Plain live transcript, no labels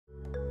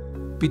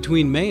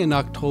Between May and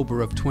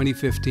October of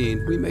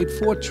 2015, we made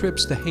 4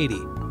 trips to Haiti.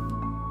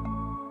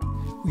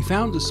 We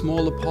found a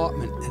small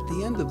apartment at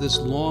the end of this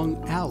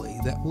long alley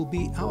that will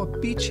be our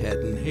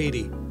beachhead in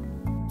Haiti.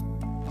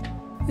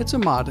 It's a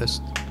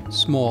modest,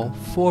 small,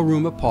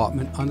 4-room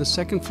apartment on the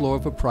 2nd floor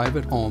of a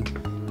private home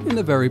in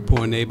a very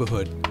poor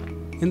neighborhood,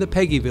 in the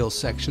Peggyville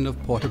section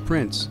of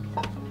Port-au-Prince.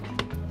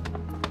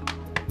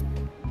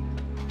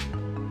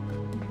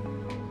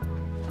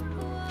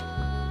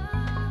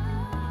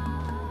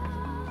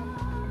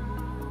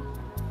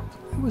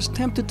 I was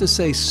tempted to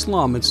say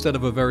slum instead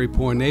of a very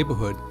poor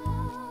neighborhood,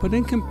 but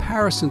in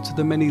comparison to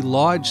the many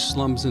large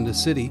slums in the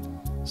city,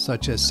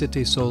 such as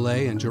Cité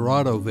Soleil and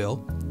Girardoville,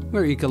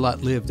 where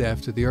Ecolot lived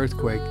after the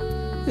earthquake,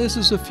 this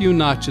is a few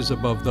notches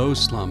above those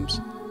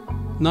slums.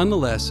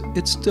 Nonetheless,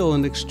 it's still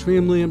an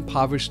extremely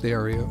impoverished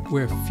area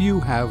where few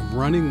have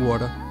running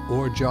water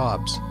or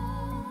jobs.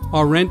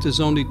 Our rent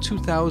is only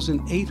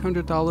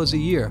 $2,800 a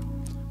year,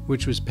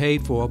 which was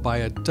paid for by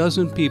a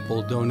dozen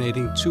people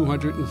donating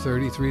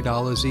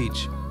 $233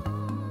 each.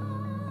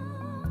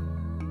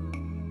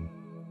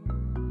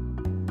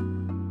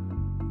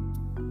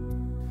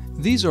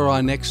 These are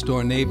our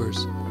next-door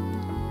neighbors.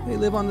 They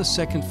live on the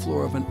 2nd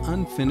floor of an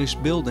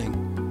unfinished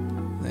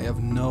building. They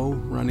have no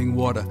running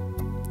water.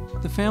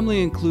 The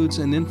family includes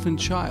an infant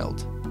child.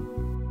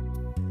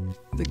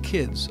 The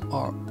kids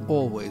are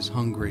always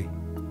hungry.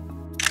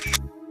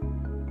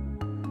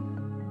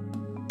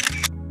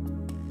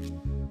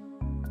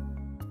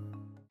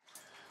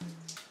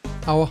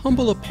 Our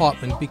humble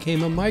apartment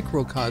became a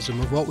microcosm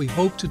of what we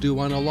hope to do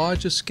on a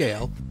larger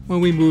scale when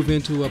we move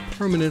into a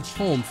permanent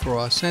home for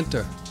our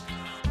center.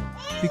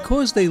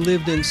 Because they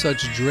lived in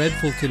such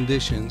dreadful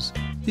conditions,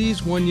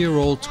 these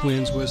 1-year-old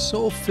twins were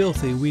so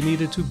filthy we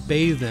needed to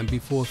bathe them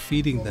before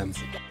feeding them.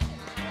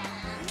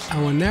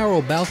 Our narrow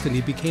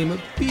balcony became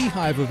a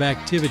beehive of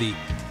activity,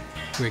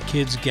 where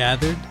kids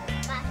gathered,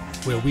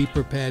 where we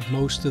prepared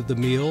most of the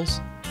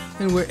meals,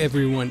 and where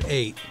everyone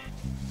ate.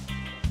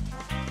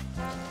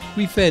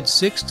 We fed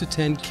 6 to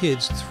 10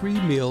 kids 3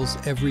 meals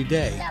every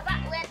day.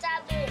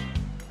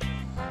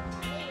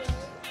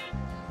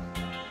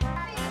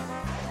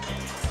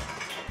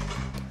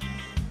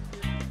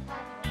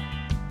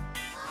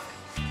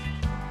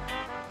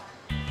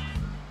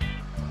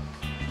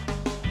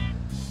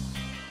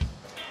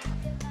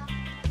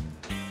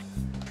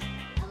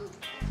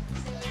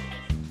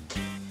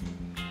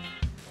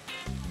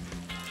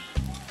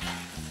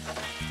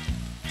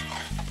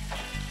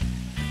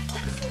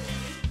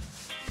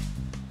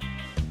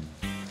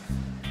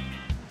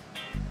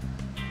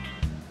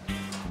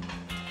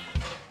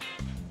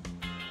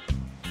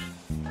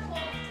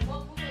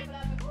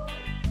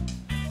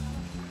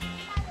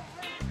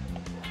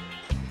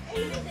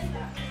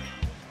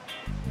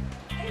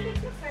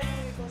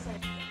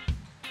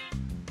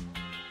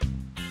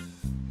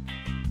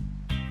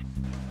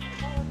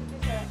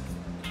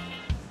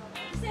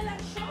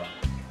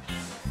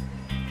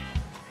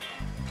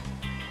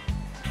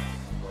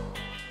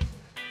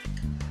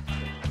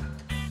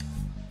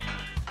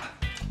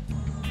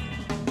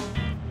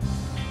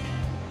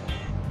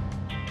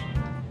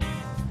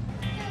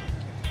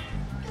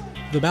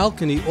 The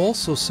balcony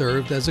also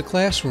served as a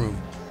classroom.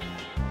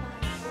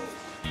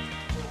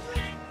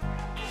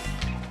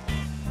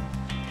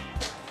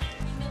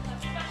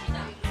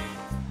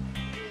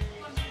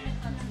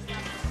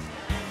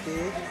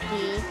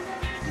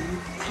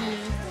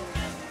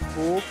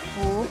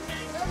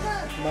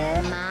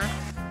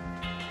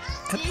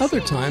 At other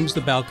times,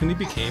 the balcony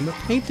became a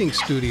painting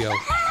studio.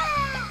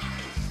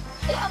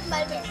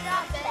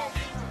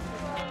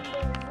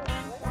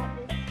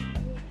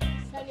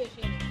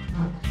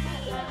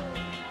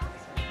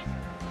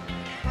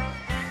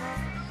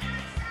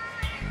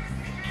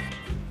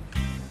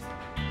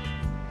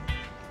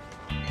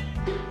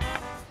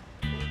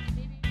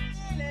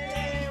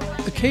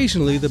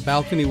 Occasionally, the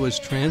balcony was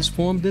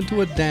transformed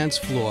into a dance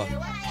floor.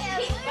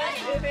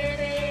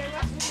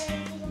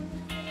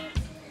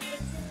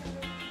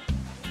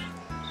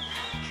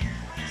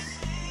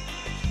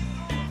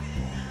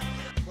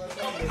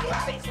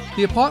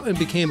 The apartment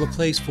became a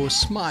place for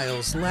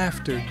smiles,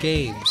 laughter,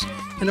 games,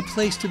 and a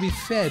place to be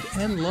fed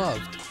and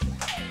loved.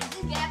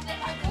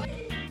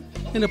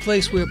 In a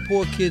place where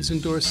poor kids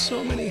endure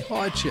so many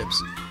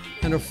hardships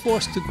and are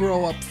forced to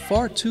grow up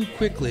far too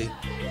quickly,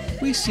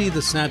 we see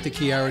the Santa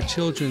Chiara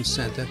Children's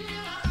Center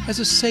as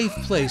a safe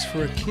place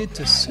for a kid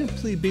to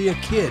simply be a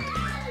kid,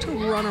 to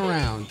run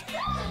around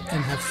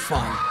and have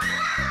fun.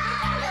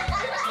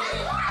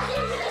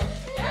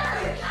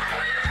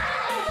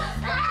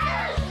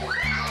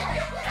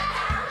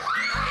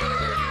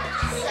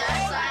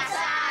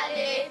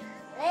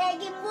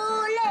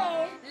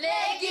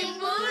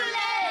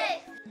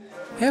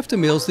 After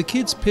meals, the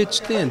kids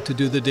pitched in to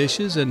do the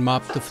dishes and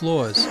mop the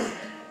floors.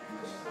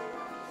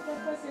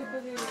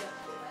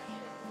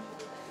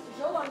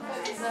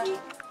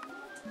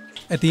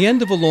 At the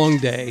end of a long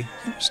day,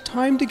 it was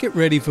time to get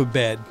ready for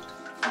bed.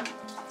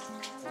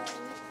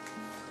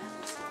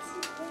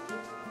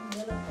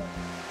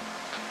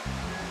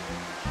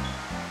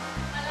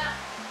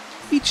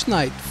 Each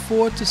night,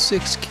 4 to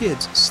 6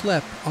 kids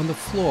slept on the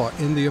floor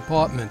in the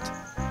apartment.